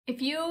If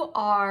you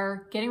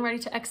are getting ready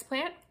to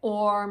explant,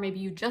 or maybe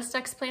you just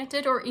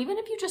explanted, or even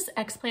if you just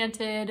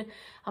explanted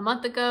a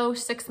month ago,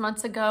 6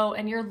 months ago,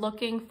 and you're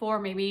looking for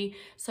maybe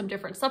some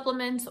different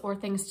supplements or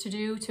things to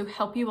do to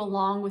help you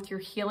along with your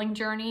healing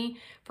journey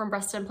from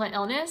breast implant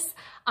illness,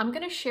 I'm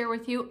gonna share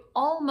with you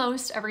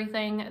almost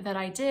everything that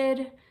I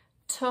did,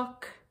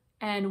 took,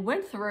 and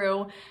went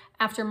through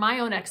after my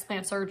own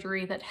explant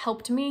surgery that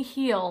helped me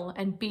heal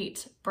and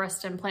beat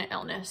breast implant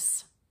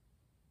illness.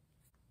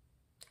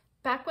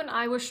 Back when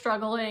I was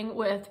struggling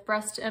with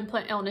breast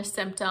implant illness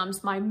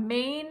symptoms, my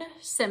main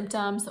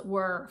symptoms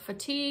were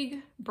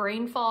fatigue,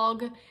 brain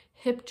fog,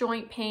 hip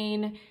joint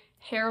pain,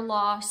 hair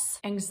loss,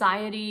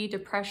 anxiety,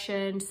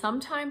 depression,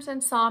 sometimes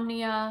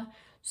insomnia,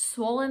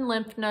 swollen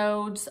lymph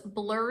nodes,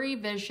 blurry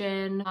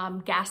vision,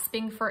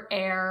 gasping for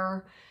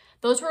air.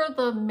 Those were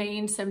the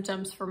main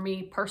symptoms for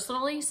me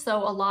personally. So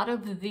a lot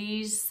of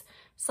these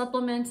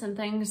supplements and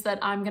things that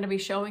I'm going to be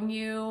showing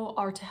you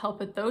are to help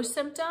with those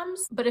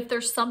symptoms. But if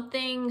there's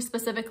something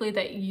specifically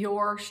that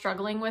you're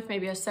struggling with,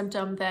 maybe a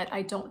symptom that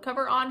I don't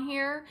cover on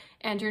here,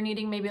 and you're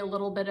needing maybe a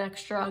little bit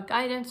extra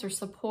guidance or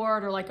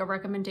support or like a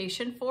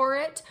recommendation for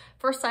it,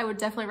 first I would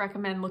definitely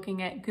recommend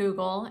looking at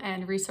Google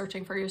and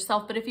researching for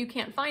yourself. But if you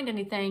can't find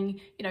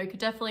anything, you could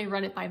definitely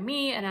run it by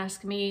me and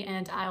ask me,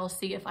 and I'll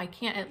see if I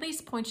can't at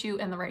least point you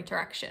in the right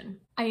direction.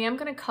 I am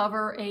going to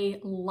cover a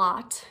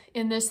lot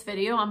in this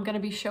video. I'm going to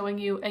be showing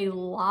you a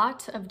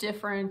lot of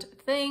different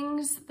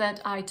things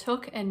that I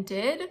took and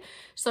did.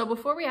 So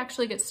before we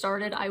actually get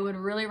started, I would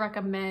really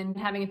recommend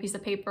having a piece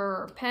of paper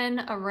or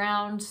pen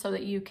around so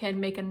that you can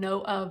make a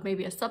note of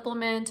maybe a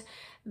supplement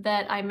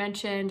that I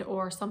mentioned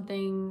or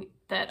something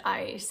that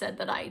I said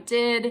that I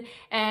did,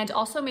 and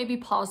also maybe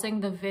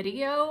pausing the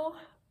video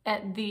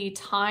at the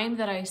time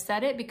that I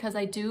said it, because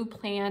I do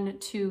plan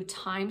to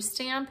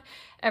timestamp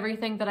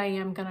everything that I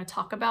am going to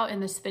talk about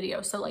in this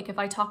video. So like if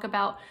I talk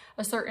about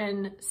a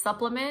certain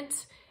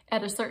supplement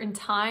at a certain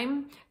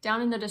time,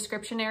 down in the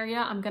description area,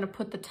 I'm going to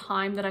put the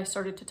time that I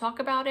started to talk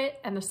about it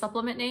and the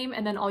supplement name.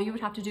 And then all you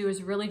would have to do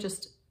is really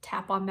just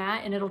tap on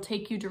that and it'll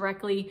take you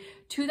directly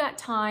to that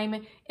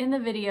time in the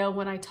video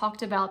when I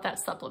talked about that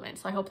supplement.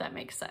 So I hope that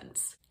makes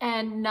sense.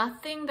 And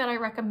nothing that I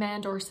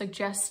recommend or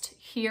suggest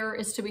here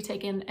is to be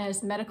taken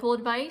as medical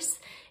advice.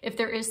 If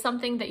there is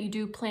something that you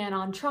do plan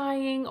on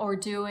trying or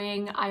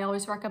doing, I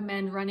always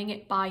recommend running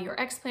it by your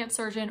explant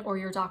surgeon or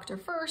your doctor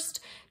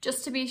first,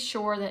 just to be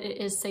sure that it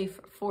is safe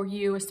for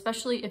you,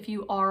 especially if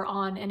you are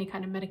on any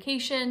kind of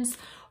medications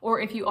or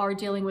if you are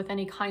dealing with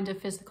any kind of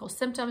physical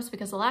symptoms,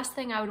 because the last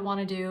thing I would want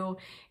to do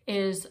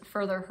is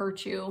further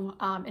hurt you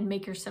and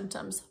make your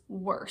symptoms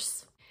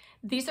worse.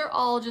 These are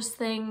all just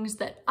things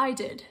that I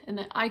did and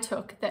that I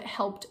took that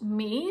helped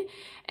me.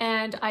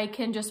 And I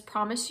can just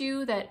promise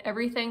you that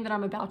everything that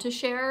I'm about to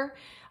share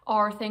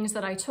are things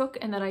that I took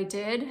and that I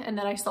did and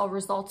that I saw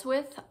results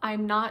with.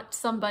 I'm not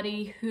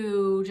somebody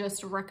who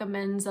just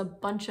recommends a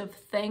bunch of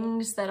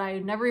things that I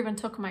never even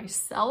took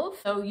myself.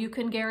 So you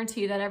can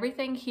guarantee that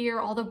everything here,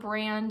 all the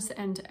brands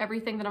and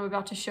everything that I'm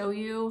about to show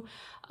you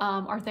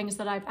are things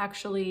that I've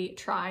actually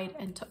tried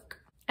and took.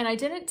 And I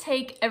didn't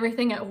take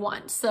everything at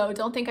once, so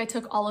don't think I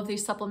took all of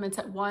these supplements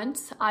at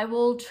once. I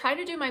will try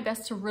to do my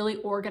best to really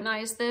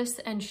organize this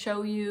and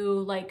show you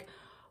like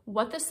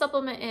what the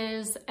supplement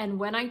is and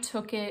when I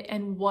took it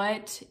and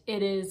what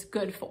it is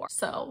good for.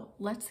 So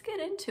let's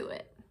get into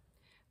it.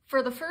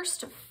 For the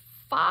first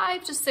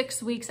 5 to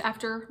 6 weeks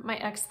after my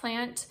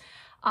explant,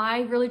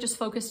 I really just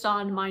focused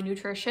on my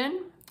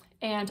nutrition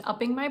and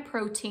upping my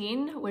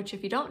protein, which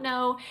if you don't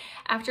know,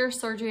 after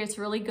surgery, it's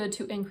really good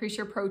to increase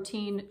your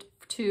protein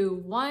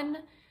to 1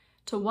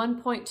 to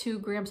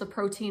 1.2 grams of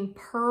protein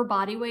per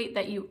body weight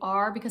that you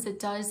are, because it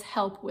does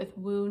help with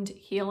wound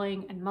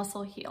healing and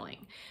muscle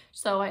healing.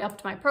 So I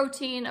upped my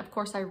protein. Of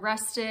course, I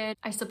rested.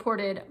 I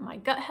supported my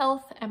gut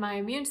health and my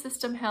immune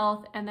system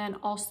health, and then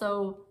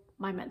also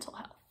my mental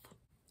health.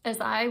 As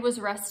I was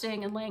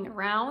resting and laying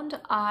around,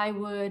 I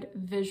would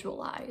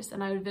visualize,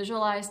 and I would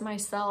visualize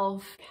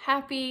myself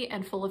happy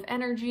and full of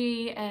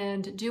energy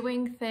and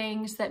doing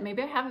things that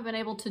maybe I haven't been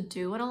able to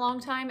do in a long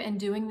time, and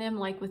doing them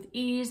like with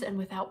ease and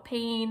without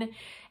pain,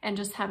 and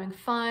just having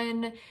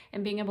fun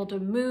and being able to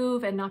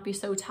move and not be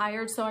so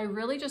tired. So I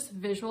really just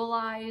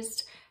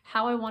visualized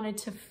how I wanted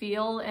to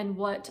feel and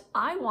what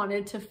I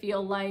wanted to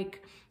feel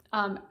like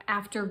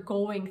after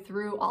going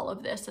through all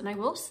of this. And I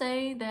will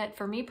say that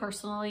for me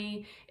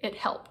personally, it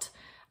helped.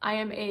 I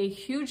am a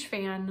huge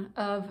fan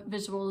of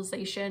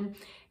visualization.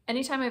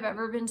 Anytime I've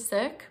ever been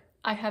sick,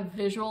 I have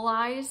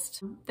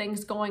visualized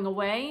things going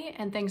away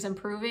and things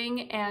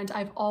improving, and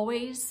I've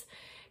always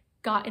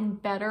gotten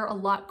better a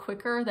lot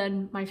quicker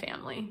than my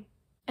family.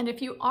 And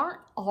if you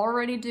aren't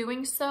already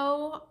doing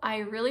so, I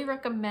really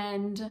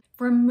recommend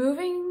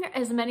removing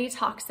as many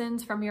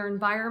toxins from your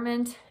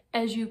environment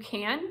as you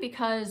can,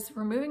 because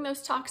removing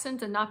those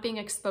toxins and not being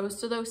exposed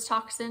to those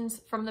toxins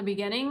from the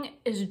beginning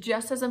is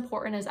just as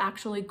important as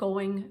actually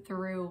going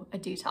through a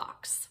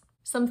detox.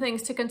 Some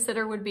things to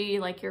consider would be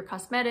like your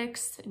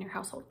cosmetics and your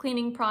household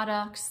cleaning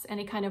products,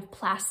 any kind of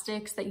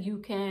plastics that you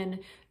can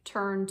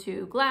turn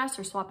to glass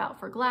or swap out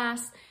for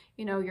glass.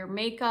 You know, your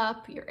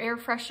makeup, your air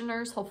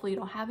fresheners. Hopefully you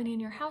don't have any in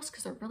your house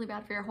because they're really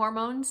bad for your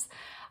hormones.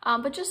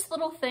 But just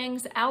little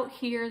things out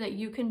here that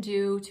you can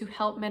do to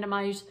help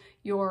minimize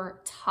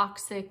your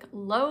toxic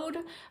load.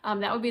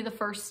 That would be the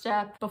first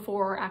step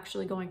before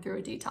actually going through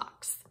a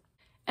detox.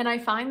 And I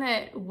find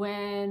that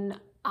when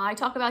I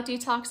talk about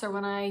detox or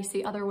when I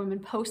see other women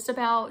post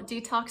about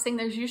detoxing,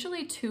 there's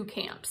usually two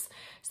camps.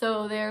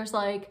 So there's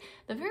like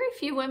the very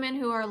few women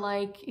who are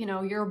like, you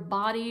know, your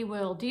body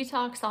will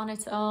detox on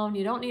its own.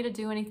 You don't need to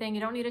do anything.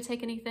 You don't need to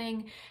take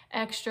anything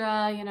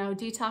extra. You know,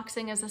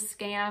 detoxing is a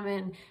scam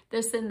and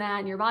this and that,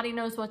 and your body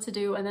knows what to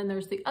do. And then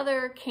there's the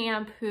other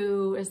camp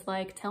who is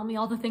like, tell me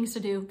all the things to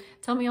do.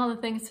 Tell me all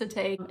the things to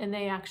take. And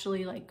they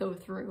actually like go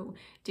through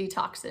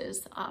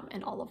detoxes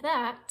and all of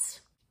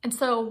that. And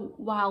so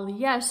while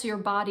yes, your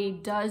body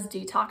does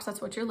detox,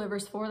 that's what your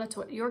liver's for, that's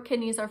what your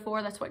kidneys are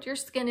for, that's what your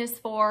skin is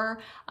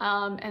for,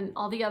 and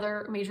all the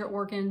other major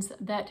organs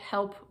that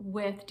help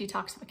with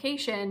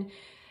detoxification,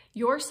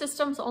 your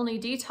system's only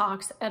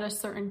detox at a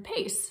certain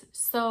pace.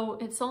 So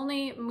it's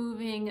only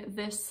moving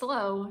this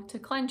slow to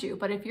cleanse you.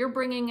 But if you're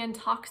bringing in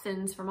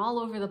toxins from all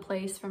over the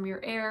place, from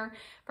your air,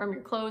 from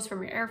your clothes,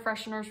 from your air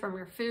fresheners, from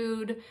your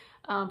food,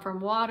 from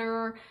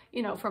water,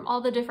 you know, from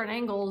all the different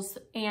angles,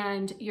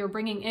 and you're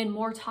bringing in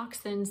more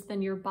toxins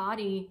than your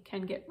body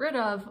can get rid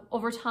of,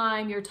 over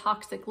time, your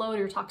toxic load,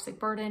 your toxic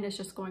burden is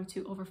just going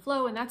to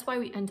overflow. And that's why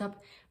we end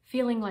up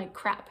feeling like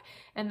crap.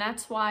 And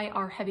that's why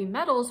our heavy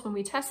metals, when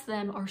we test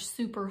them, are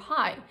super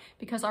high,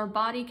 because our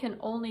body can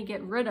only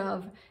get rid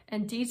of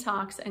and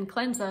detox and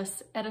cleanse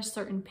us at a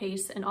certain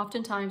pace. And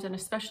oftentimes, and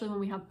especially when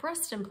we have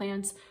breast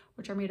implants,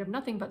 which are made of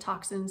nothing but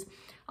toxins,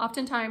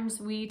 oftentimes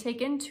we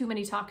take in too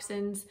many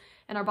toxins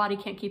and our body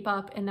can't keep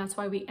up. And that's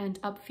why we end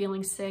up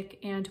feeling sick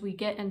and we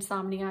get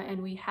insomnia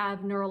and we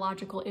have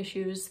neurological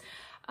issues,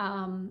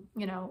 you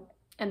know,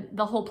 and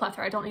the whole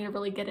plethora. I don't need to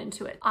really get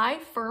into it. I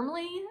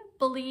firmly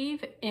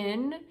believe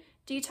in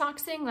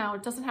detoxing. Now,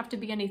 it doesn't have to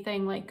be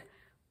anything like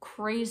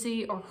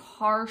crazy or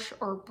harsh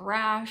or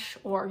brash,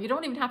 or you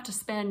don't even have to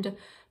spend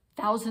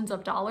thousands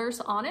of dollars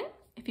on it.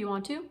 If you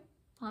want to,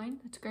 fine,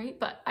 that's great.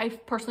 But I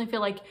personally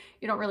feel like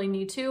you don't really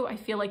need to. I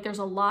feel like there's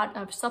a lot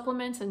of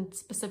supplements and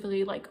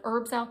specifically like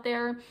herbs out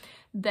there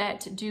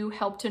that do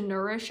help to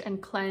nourish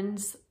and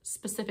cleanse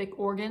specific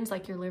organs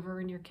like your liver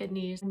and your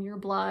kidneys and your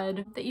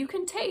blood that you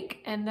can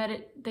take, and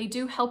that they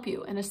do help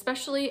you. And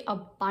especially a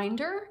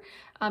binder.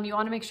 You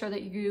want to make sure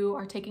that you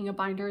are taking a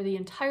binder the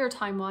entire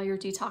time while you're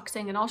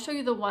detoxing. And I'll show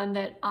you the one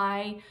that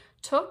I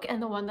took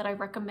and the one that I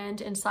recommend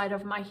inside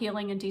of my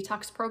healing and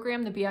detox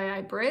program, the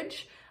BII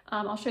Bridge.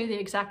 I'll show you the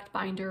exact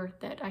binder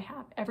that I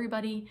have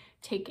everybody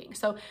taking.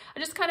 So I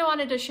just kind of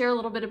wanted to share a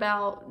little bit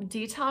about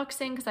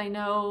detoxing, because I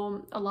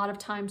know a lot of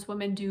times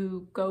women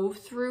do go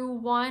through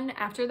one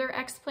after their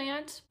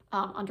explant,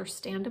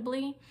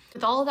 understandably.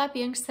 With all of that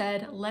being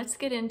said, let's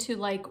get into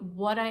like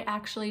what I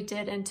actually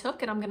did and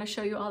took, and I'm going to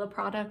show you all the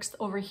products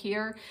over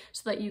here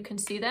so that you can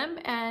see them,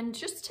 and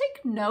just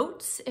take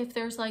notes if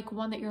there's like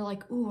one that you're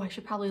like, ooh, I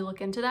should probably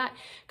look into that,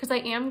 because I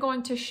am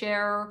going to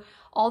share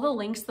all the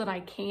links that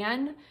I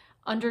can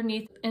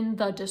underneath in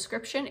the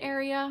description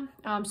area,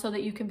 so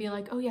that you can be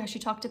like, oh yeah, she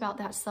talked about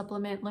that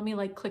supplement. Let me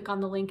like click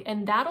on the link,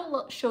 and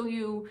that'll show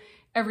you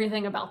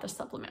everything about the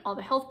supplement, all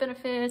the health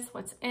benefits,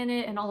 what's in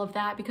it, and all of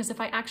that. Because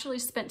if I actually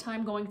spent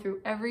time going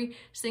through every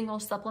single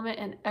supplement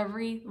and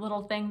every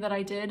little thing that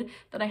I did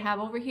that I have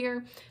over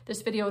here,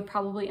 this video would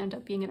probably end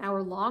up being an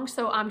hour long.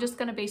 So I'm just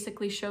going to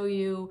basically show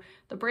you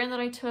the brand that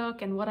I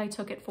took and what I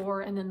took it for,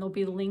 and then there'll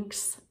be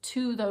links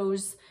to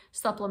those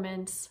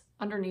supplements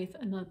underneath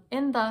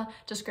in the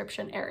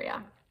description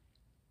area.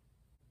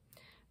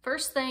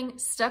 First thing,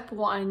 step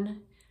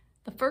one,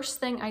 the first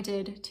thing I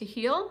did to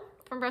heal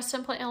from breast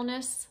implant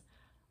illness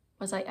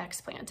was I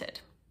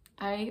explanted.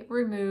 I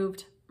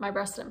removed my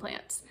breast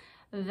implants.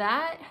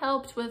 That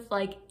helped with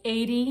like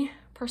 80%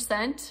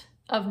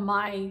 of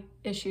my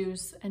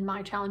issues and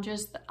my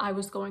challenges that I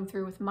was going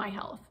through with my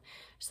health.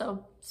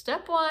 So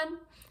step one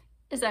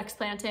is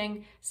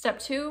explanting. Step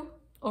two,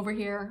 over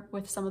here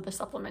with some of the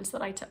supplements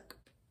that I took.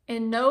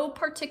 In no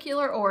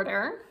particular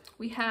order,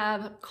 we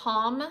have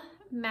Calm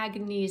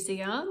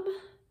Magnesium.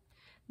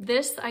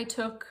 This I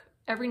took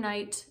every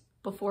night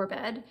before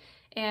bed,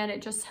 and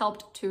it just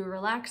helped to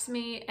relax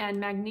me. And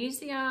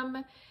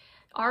magnesium,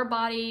 our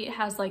body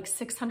has like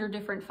 600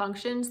 different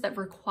functions that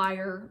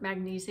require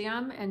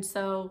magnesium. And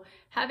so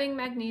having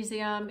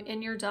magnesium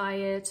in your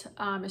diet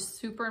is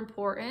super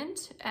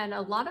important. And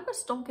a lot of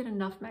us don't get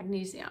enough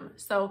magnesium.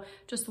 So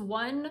just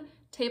 1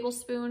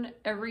 tablespoon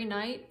every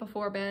night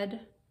before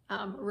bed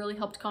really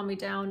helped calm me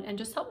down and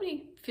just helped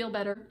me feel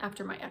better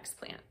after my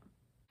explant.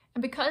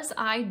 And because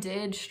I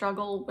did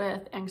struggle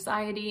with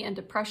anxiety and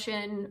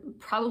depression,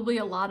 probably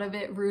a lot of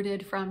it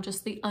rooted from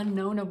just the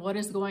unknown of what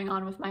is going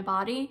on with my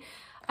body,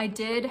 I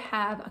did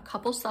have a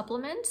couple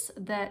supplements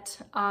that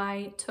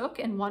I took,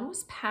 and one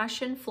was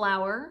passion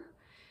flower.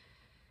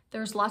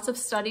 There's lots of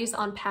studies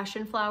on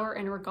passion flower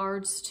in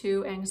regards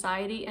to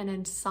anxiety and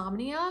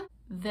insomnia.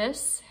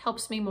 This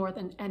helps me more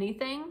than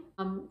anything.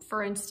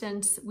 For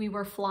instance, we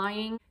were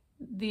flying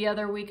the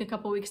other week, a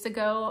couple weeks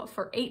ago,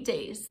 for 8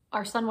 days.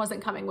 Our son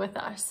wasn't coming with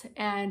us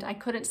and I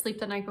couldn't sleep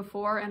the night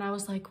before, and I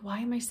was like, why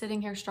am I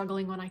sitting here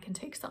struggling when I can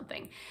take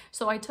something?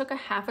 So I took a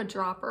half a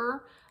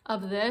dropper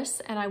of this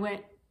and I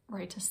went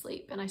right to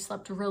sleep, and I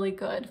slept really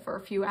good for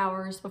a few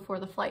hours before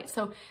the flight.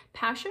 So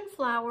passion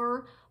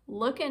flower,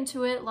 look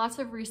into it, lots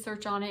of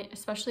research on it,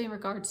 especially in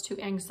regards to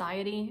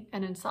anxiety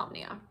and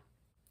insomnia.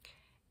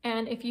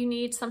 And if you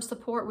need some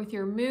support with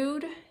your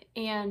mood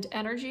and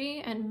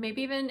energy and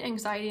maybe even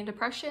anxiety and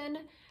depression,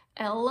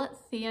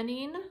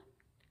 L-theanine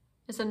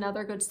is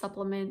another good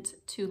supplement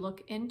to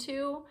look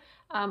into.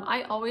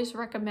 I always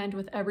recommend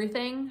with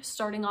everything,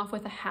 starting off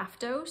with a half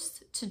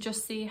dose to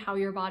just see how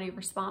your body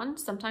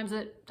responds. Sometimes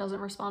it doesn't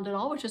respond at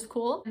all, which is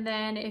cool. And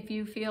then if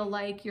you feel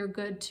like you're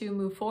good to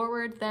move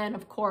forward, then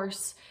of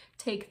course,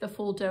 take the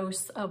full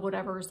dose of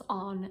whatever's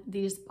on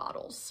these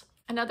bottles.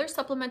 Another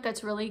supplement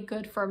that's really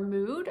good for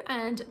mood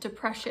and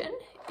depression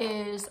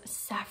is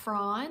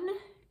saffron.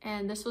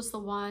 And this was the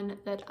one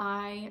that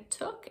I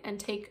took and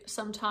take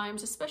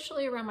sometimes,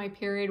 especially around my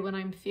period when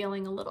I'm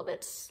feeling a little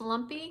bit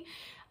slumpy.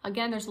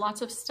 Again, there's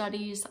lots of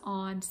studies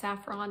on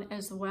saffron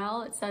as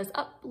well. It says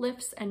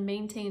uplifts and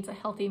maintains a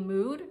healthy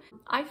mood.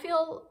 I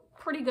feel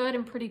pretty good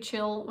and pretty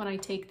chill when I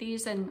take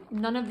these, and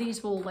none of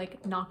these will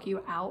like knock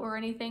you out or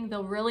anything.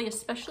 They'll really,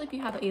 especially if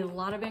you have a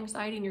lot of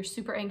anxiety and you're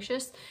super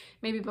anxious,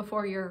 maybe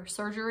before your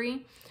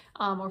surgery,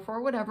 or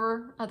for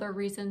whatever other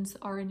reasons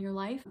are in your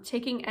life.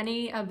 Taking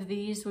any of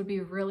these would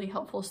be really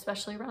helpful,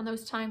 especially around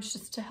those times,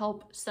 just to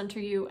help center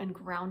you and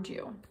ground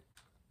you.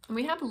 And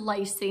we have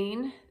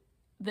lysine.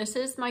 This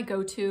is my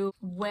go-to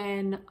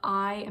when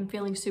I am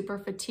feeling super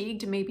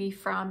fatigued, maybe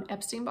from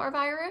Epstein-Barr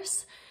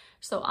virus.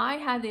 So I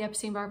had the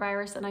Epstein-Barr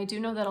virus, and I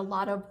do know that a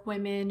lot of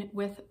women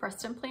with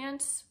breast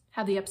implants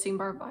have the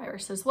Epstein-Barr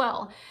virus as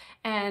well.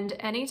 And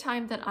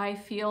anytime that I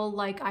feel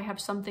like I have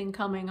something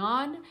coming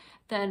on,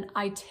 then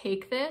I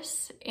take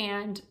this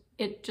and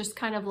it just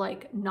kind of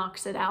like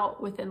knocks it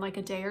out within like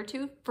a day or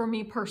two for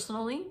me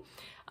personally.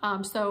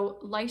 So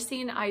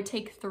lysine, I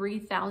take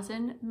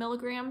 3,000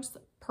 milligrams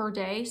per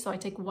day. So I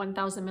take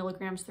 1,000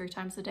 milligrams 3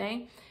 times a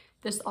day.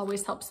 This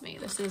always helps me.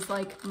 This is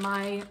like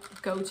my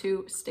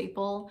go-to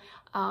staple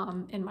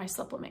in my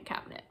supplement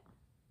cabinet.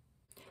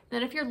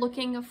 Then if you're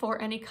looking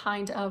for any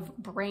kind of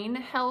brain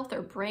health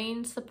or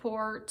brain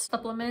support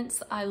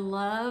supplements, I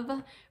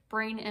love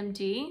Brain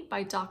MD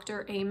by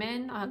Dr.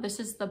 Amen. This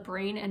is the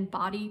Brain and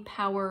Body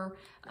Power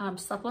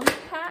supplement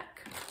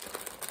pack.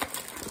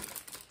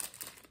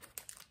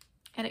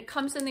 And it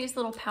comes in these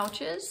little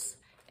pouches,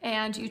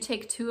 and you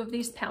take 2 of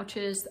these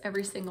pouches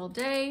every single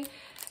day.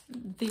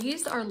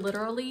 These are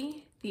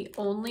literally the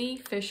only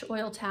fish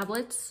oil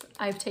tablets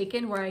I've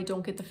taken where I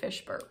don't get the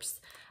fish burps.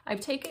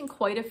 I've taken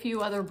quite a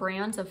few other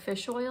brands of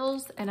fish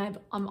oils, and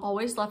I'm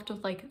always left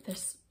with like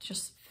this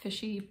just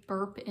fishy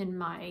burp in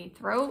my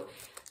throat.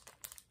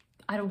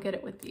 I don't get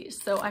it with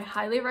these. So I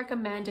highly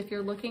recommend, if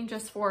you're looking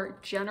just for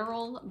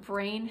general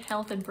brain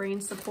health and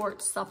brain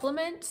support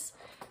supplements,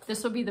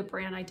 this would be the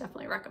brand I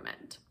definitely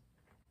recommend.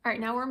 All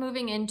right, now we're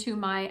moving into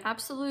my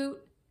absolute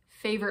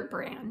favorite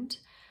brand.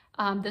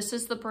 This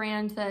is the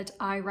brand that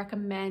I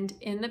recommend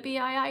in the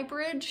BII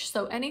bridge.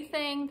 So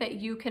anything that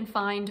you can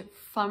find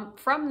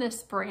from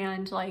this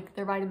brand, like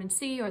their vitamin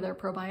C or their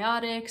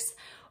probiotics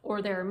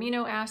or their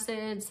amino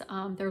acids,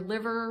 their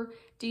liver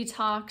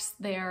detox,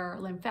 their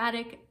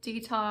lymphatic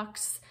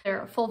detox,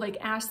 their fulvic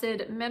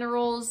acid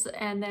minerals,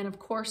 and then of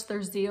course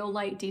their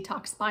zeolite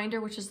detox binder,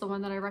 which is the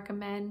one that I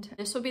recommend.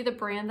 This will be the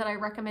brand that I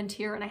recommend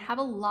here, and I have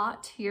a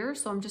lot here,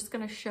 so I'm just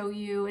gonna show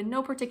you in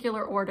no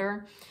particular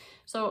order.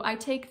 So I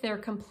take their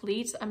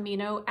complete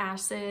amino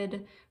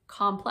acid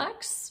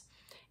complex,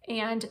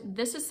 and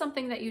this is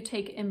something that you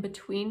take in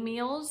between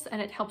meals,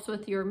 and it helps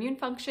with your immune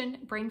function,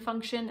 brain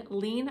function,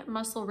 lean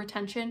muscle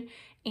retention,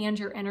 and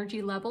your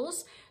energy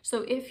levels.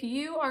 So if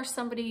you are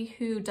somebody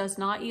who does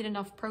not eat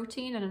enough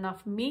protein and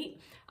enough meat,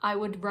 I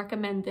would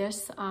recommend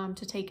this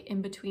to take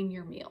in between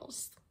your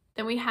meals.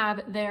 Then we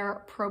have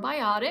their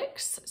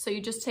probiotics. So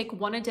you just take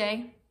 1 a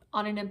day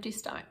on an empty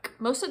stomach.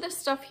 Most of this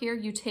stuff here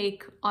you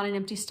take on an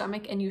empty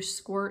stomach and you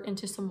squirt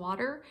into some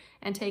water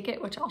and take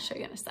it, which I'll show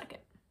you in a second.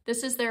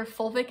 This is their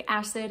fulvic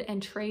acid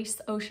and trace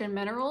ocean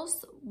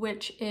minerals,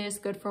 which is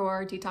good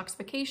for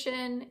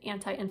detoxification,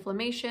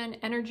 anti-inflammation,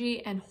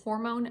 energy, and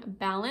hormone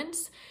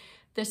balance.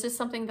 This is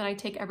something that I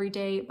take every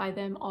day by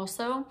them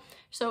also.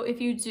 So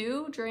if you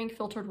do drink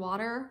filtered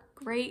water,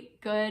 great,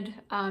 good.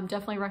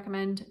 Definitely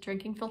recommend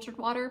drinking filtered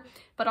water.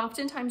 But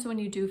oftentimes when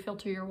you do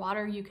filter your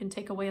water, you can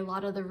take away a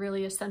lot of the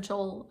really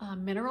essential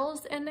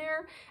minerals in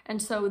there.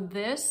 And so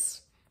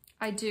this,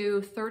 I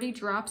do 30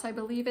 drops, I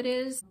believe it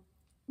is,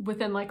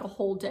 within like a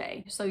whole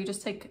day. So you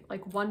just take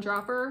like 1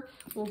 dropper,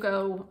 will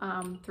go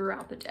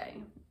throughout the day.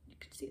 You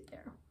can see it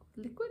there,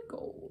 liquid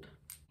gold.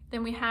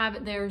 Then we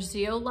have their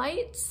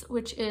zeolites,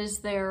 which is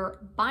their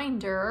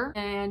binder,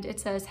 and it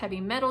says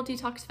heavy metal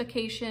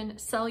detoxification,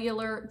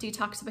 cellular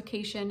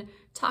detoxification,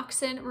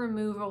 toxin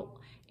removal,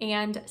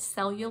 and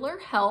cellular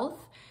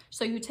health.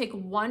 So you take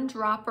 1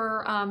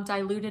 dropper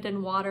diluted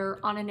in water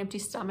on an empty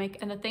stomach.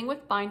 And the thing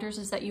with binders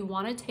is that you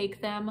want to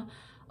take them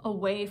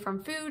away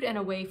from food and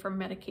away from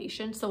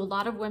medication. So a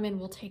lot of women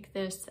will take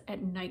this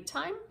at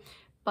nighttime,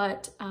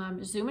 but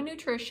Zuma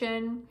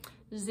Nutrition,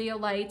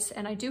 Zeolites,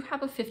 and I do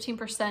have a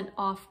 15%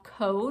 off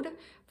code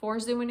for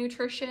Zuma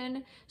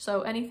Nutrition.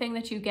 So anything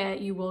that you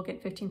get, you will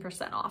get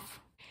 15% off.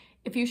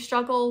 If you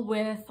struggle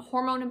with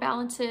hormone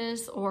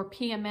imbalances or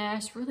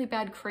PMS, really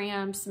bad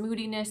cramps,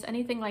 moodiness,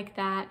 anything like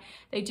that,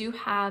 they do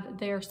have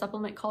their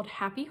supplement called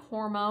Happy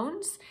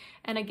Hormones.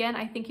 And again,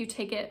 I think you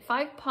take it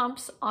 5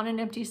 pumps on an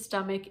empty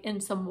stomach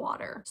in some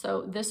water.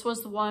 So this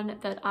was the one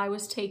that I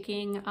was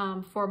taking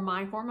for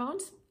my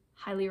hormones.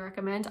 Highly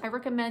recommend. I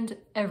recommend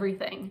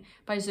everything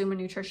by Zuma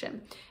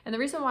Nutrition. And the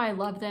reason why I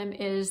love them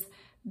is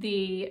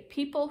the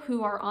people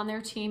who are on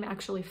their team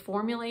actually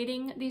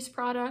formulating these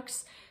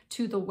products,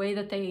 to the way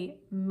that they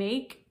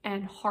make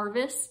and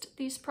harvest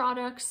these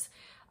products,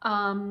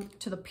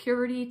 to the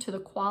purity, to the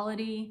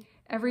quality,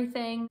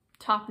 everything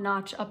top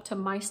notch up to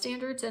my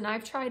standards. And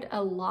I've tried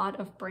a lot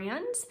of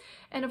brands.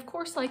 And of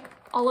course, like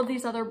all of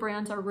these other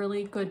brands are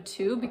really good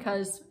too,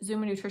 because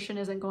Zuma Nutrition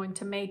isn't going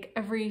to make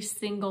every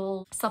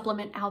single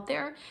supplement out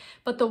there.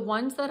 But the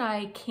ones that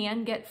I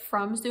can get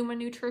from Zuma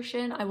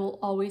Nutrition, I will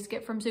always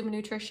get from Zuma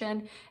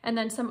Nutrition. And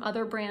then some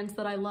other brands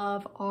that I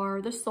love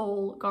are the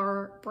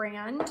Solgar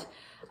brand.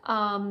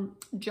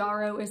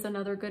 Jarrow is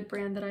another good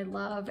brand that I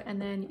love.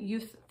 And then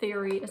Youth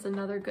Theory is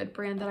another good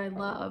brand that I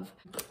love.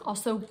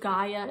 Also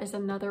Gaia is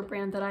another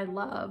brand that I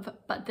love,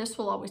 but this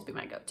will always be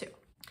my go-to.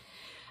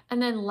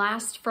 And then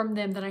last from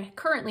them that I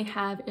currently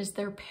have is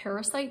their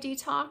Parasite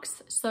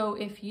Detox. So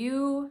if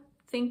you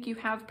think you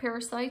have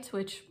parasites,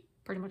 which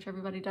pretty much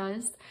everybody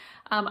does,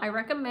 I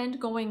recommend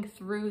going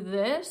through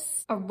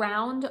this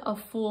around a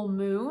full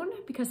moon,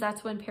 because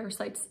that's when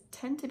parasites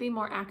tend to be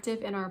more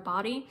active in our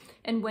body.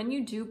 And when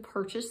you do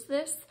purchase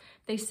this,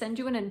 they send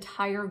you an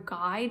entire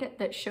guide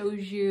that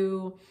shows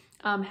you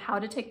how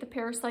to take the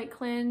parasite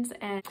cleanse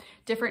and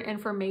different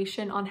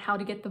information on how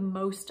to get the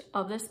most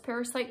of this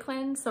parasite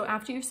cleanse. So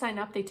after you sign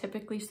up, they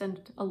typically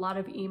send a lot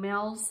of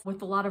emails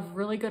with a lot of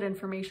really good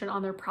information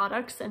on their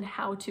products and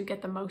how to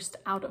get the most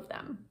out of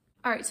them.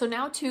 All right, so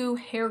now to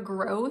hair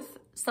growth.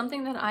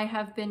 Something that I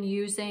have been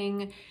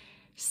using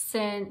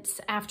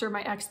since after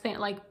my explant,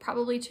 like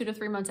probably 2 to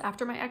 3 months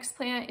after my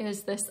explant,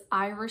 is this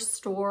I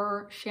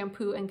Restore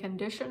shampoo and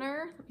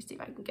conditioner. Let me see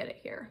if I can get it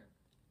here.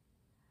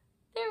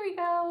 There we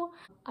go.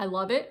 I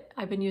love it.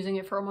 I've been using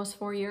it for almost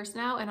 4 years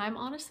now, and I'm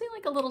honestly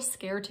like a little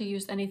scared to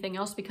use anything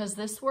else because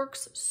this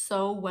works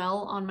so well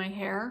on my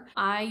hair.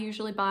 I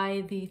usually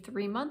buy the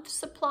 3-month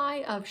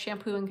supply of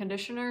shampoo and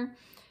conditioner,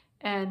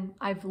 and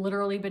I've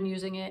literally been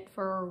using it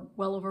for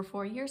well over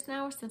 4 years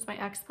now since my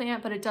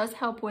explant, but it does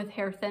help with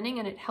hair thinning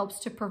and it helps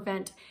to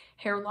prevent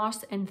hair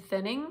loss and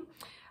thinning.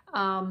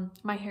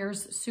 My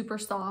hair's super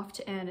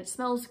soft and it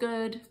smells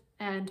good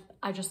and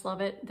I just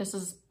love it. This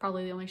is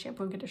probably the only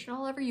shampoo and conditioner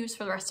I'll ever use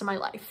for the rest of my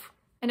life.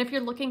 And if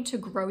you're looking to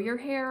grow your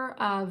hair,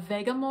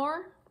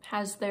 Vegamore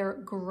has their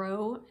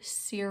Grow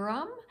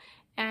Serum,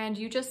 and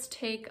you just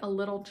take a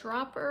little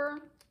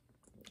dropper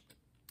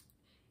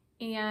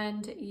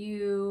and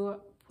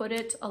you put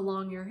it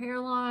along your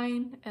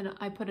hairline, and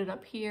I put it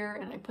up here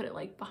and I put it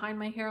like behind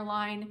my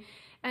hairline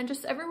and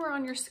just everywhere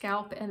on your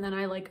scalp, and then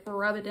I like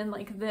rub it in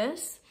like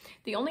this.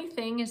 The only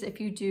thing is if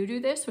you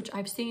do this, which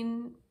I've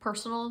seen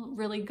personal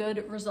really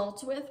good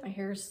results with, my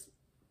hair's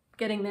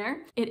getting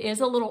there, it is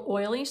a little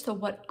oily. So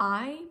what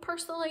I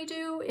personally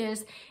do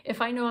is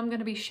if I know I'm going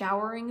to be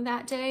showering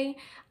that day,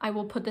 I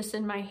will put this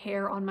in my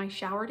hair on my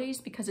shower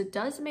days because it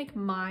does make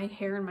my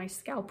hair and my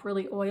scalp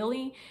really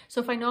oily.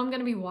 So if I know I'm going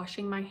to be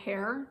washing my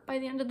hair by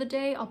the end of the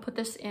day, I'll put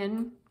this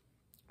in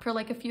for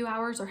like a few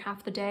hours or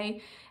half the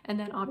day, and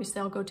then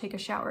obviously I'll go take a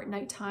shower at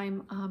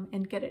nighttime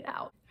and get it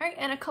out. All right,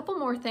 and a couple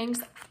more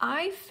things.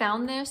 I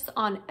found this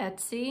on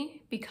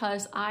Etsy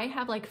because I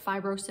have like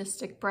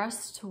fibrocystic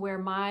breasts, to where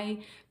my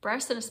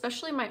breasts and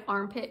especially my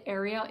armpit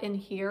area in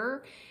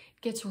here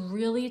gets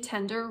really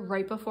tender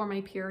right before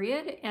my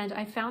period. And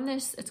I found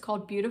this, it's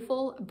called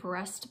Beautiful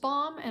Breast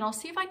Balm, and I'll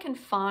see if I can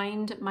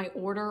find my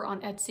order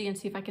on Etsy and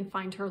see if I can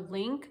find her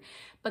link.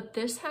 But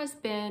this has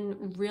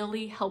been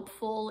really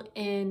helpful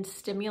in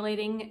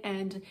stimulating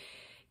and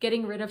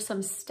getting rid of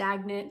some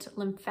stagnant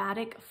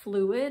lymphatic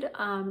fluid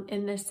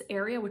in this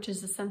area, which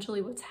is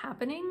essentially what's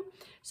happening.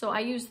 So I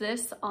use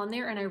this on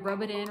there and I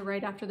rub it in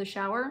right after the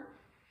shower,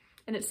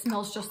 and it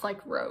smells just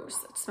like rose.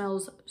 It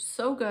smells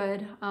so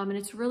good, and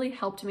it's really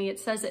helped me. It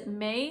says it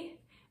may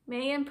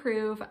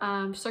improve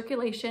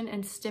circulation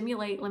and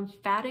stimulate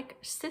lymphatic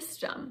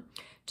system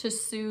to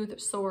soothe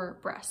sore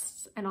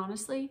breasts. And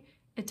honestly,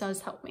 it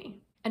does help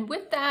me. And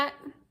with that,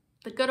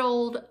 The good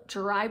old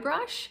dry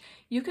brush.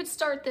 You could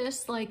start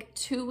this like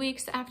 2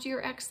 weeks after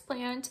your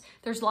explant.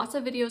 There's lots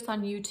of videos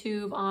on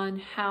YouTube on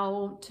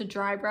how to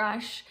dry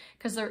brush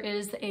because there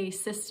is a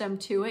system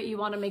to it. You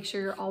want to make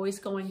sure you're always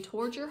going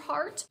towards your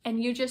heart,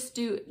 and you just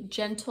do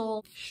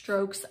gentle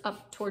strokes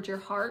up towards your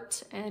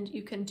heart, and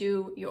you can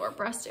do your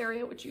breast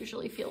area, which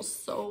usually feels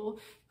so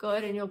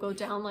good, and you'll go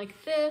down like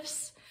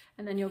this,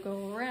 and then you'll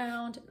go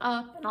around and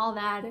up and all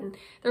that. And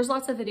there's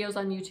lots of videos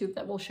on YouTube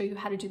that will show you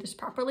how to do this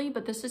properly,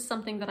 but this is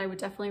something that I would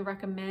definitely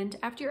recommend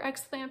after your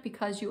explant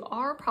because you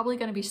are probably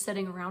going to be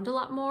sitting around a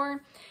lot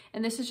more.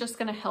 And this is just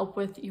going to help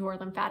with your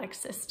lymphatic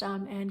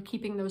system and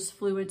keeping those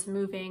fluids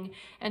moving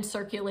and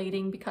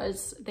circulating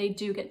because they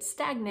do get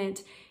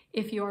stagnant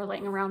if you are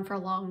laying around for a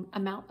long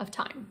amount of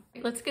time.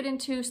 Let's get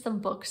into some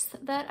books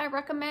that I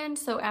recommend.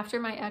 So after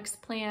my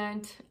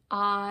explant,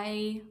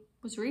 I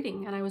was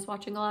reading and I was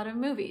watching a lot of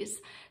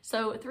movies.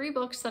 So 3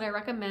 books that I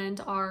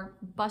recommend are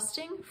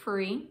Busting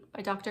Free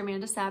by Dr.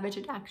 Amanda Savage.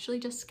 It actually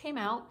just came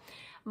out.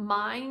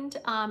 Mind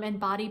and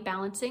Body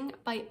Balancing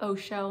by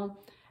Osho,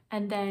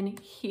 and then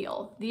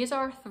Heal. These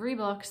are 3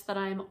 books that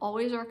I'm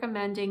always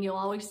recommending. You'll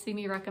always see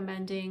me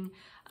recommending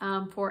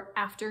for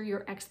after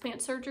your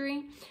explant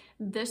surgery.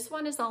 This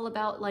one is all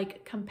about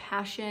like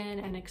compassion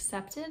and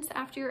acceptance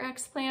after your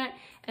explant.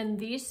 And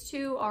these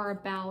 2 are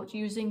about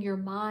using your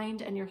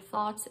mind and your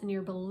thoughts and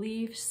your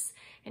beliefs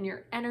and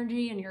your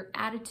energy and your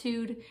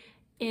attitude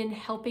in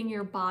helping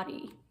your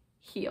body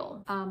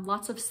heal.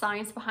 Lots of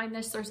science behind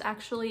this. There's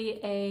actually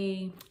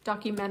a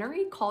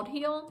documentary called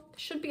Heal.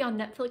 It should be on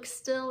Netflix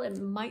still. It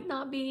might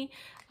not be,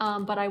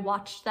 but I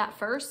watched that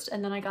first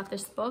and then I got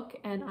this book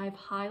and I've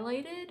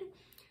highlighted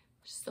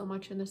so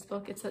much in this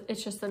book.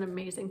 It's just an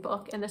amazing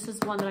book. And this is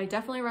one that I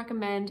definitely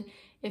recommend.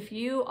 If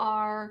you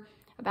are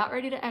about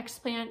ready to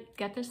explant,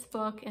 get this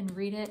book and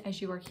read it as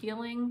you are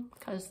healing,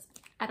 because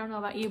I don't know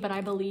about you, but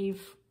I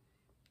believe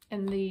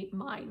in the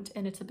mind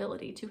and its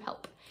ability to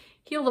help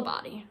heal the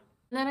body.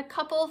 And then a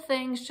couple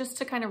things just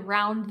to kind of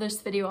round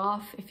this video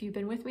off. If you've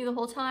been with me the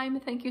whole time,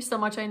 thank you so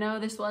much. I know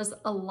this was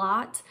a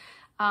lot.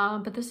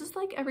 But this is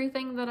like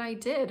everything that I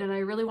did and I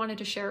really wanted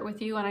to share it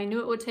with you, and I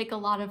knew it would take a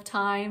lot of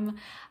time,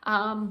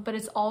 but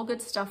it's all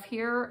good stuff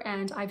here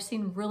and I've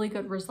seen really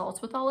good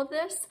results with all of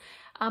this.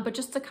 But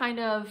just to kind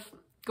of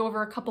go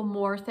over a couple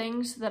more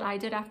things that I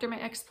did after my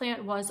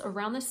explant was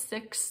around the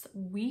 6th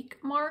week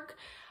mark,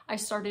 I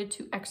started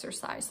to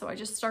exercise. So I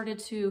just started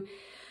to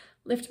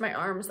lift my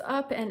arms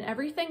up, and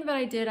everything that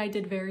I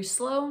did very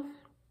slow.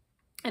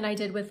 And I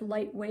did with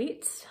light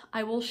weights.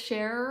 I will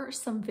share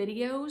some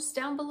videos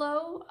down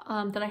below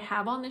that I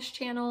have on this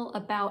channel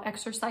about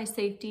exercise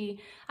safety.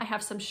 I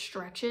have some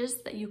stretches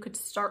that you could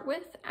start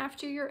with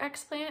after your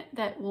explant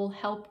that will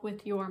help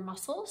with your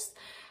muscles.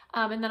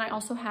 And then I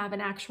also have an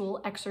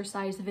actual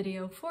exercise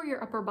video for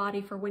your upper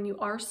body for when you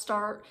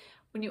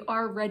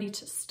are ready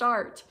to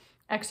start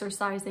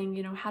exercising,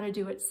 you know, how to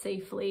do it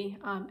safely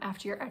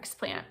after your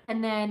explant.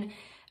 And then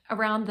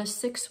around the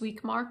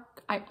 6-week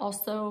mark, I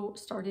also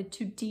started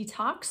to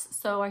detox.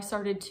 So I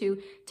started to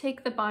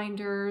take the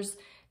binders,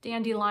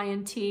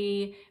 dandelion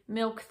tea,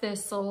 milk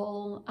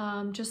thistle,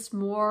 just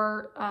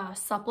more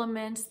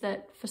supplements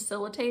that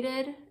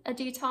facilitated a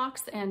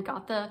detox and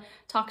got the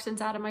toxins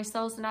out of my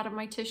cells and out of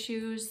my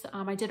tissues.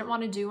 I didn't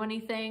want to do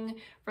anything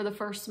for the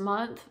first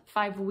month,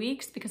 5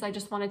 weeks, because I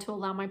just wanted to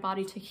allow my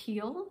body to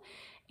heal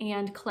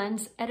and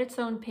cleanse at its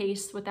own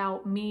pace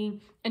without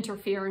me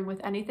interfering with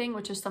anything,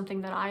 which is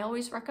something that I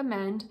always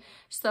recommend.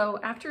 So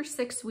after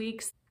 6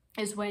 weeks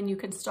is when you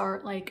can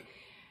start like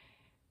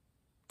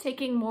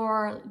taking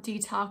more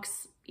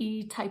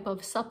detox-y type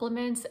of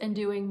supplements and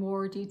doing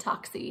more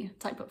detoxy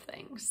type of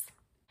things.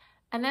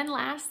 And then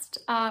last,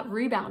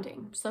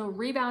 rebounding. So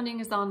rebounding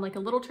is on like a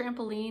little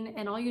trampoline,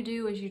 and all you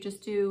do is you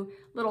just do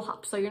little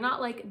hops. So you're not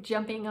like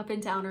jumping up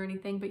and down or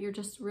anything, but you're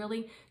just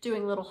really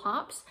doing little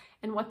hops.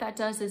 And what that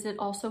does is it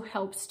also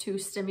helps to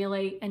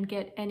stimulate and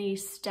get any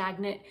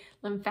stagnant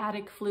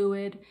lymphatic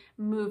fluid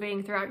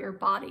moving throughout your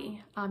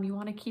body. You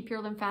want to keep your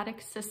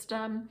lymphatic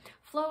system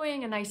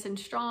flowing and nice and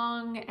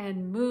strong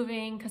and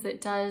moving because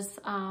it does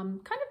kind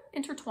of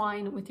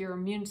intertwine with your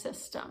immune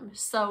system.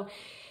 So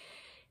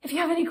if you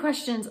have any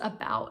questions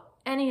about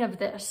any of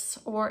this,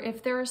 or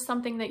if there is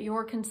something that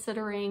you're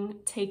considering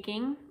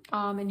taking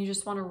and you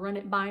just want to run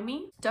it by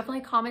me,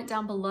 definitely comment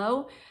down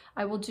below.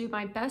 I will do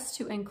my best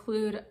to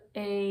include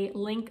a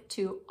link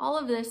to all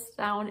of this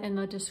down in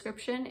the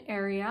description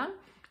area.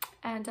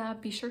 And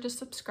be sure to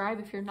subscribe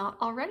if you're not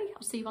already.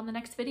 I'll see you on the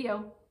next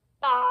video.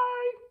 Bye.